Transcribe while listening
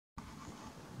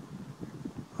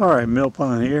Alright, Mill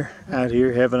Pond here, out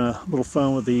here having a little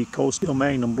fun with the Steel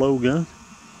Magnum blowgun.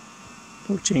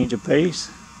 Little change of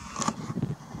pace.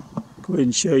 Go ahead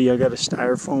and show you, I got a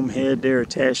styrofoam head there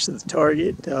attached to the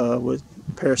target with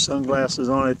a pair of sunglasses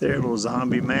on it there, a little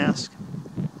zombie mask.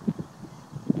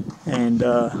 And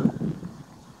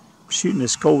shooting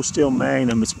this Steel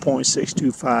Magnum, it's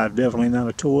 .625, definitely not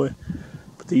a toy.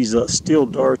 But these steel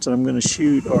darts that I'm going to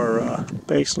shoot are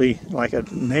basically like a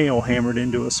nail hammered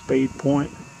into a spade point.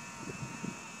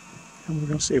 And we're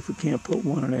going to see if we can't put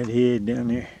one on that head down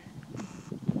there.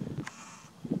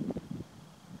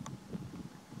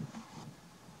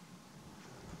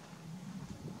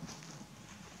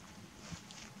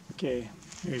 Okay,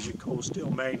 here's your Steel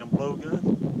Magnum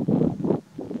blowgun.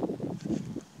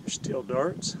 Your steel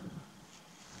darts.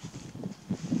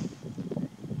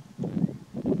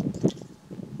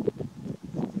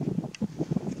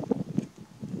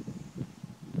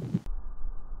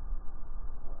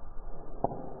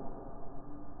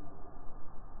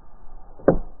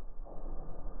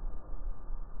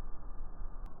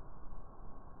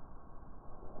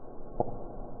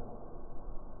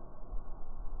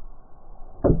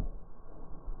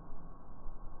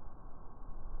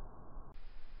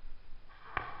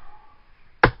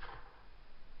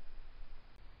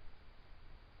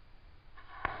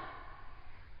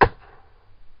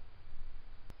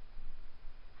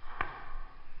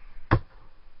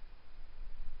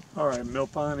 Alright, Mill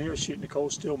Pond here, shooting the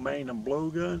Steel Magnum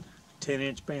blowgun,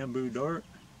 10-inch bamboo dart,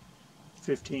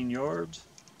 15 yards,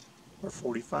 or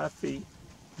 45 feet.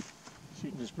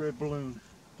 Shooting this red balloon.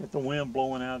 Got the wind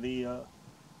blowing out of the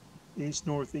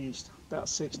east-northeast, about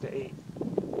 6 to 8.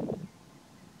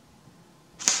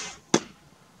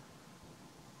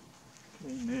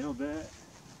 Okay, nailed that.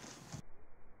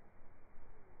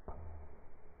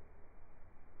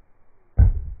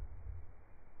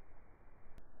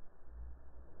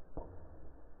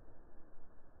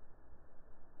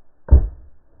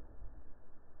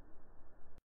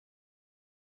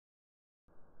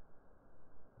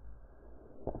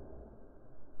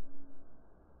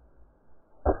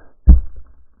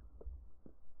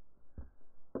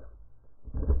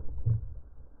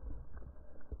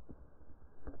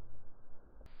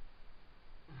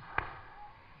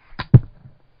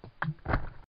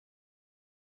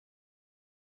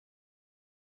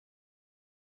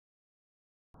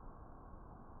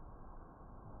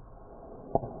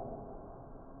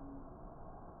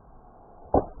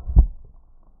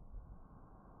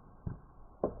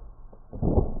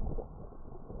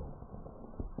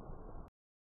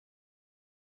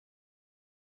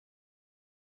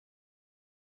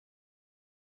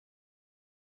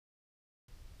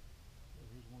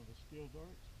 Here's one of the steel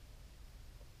darts.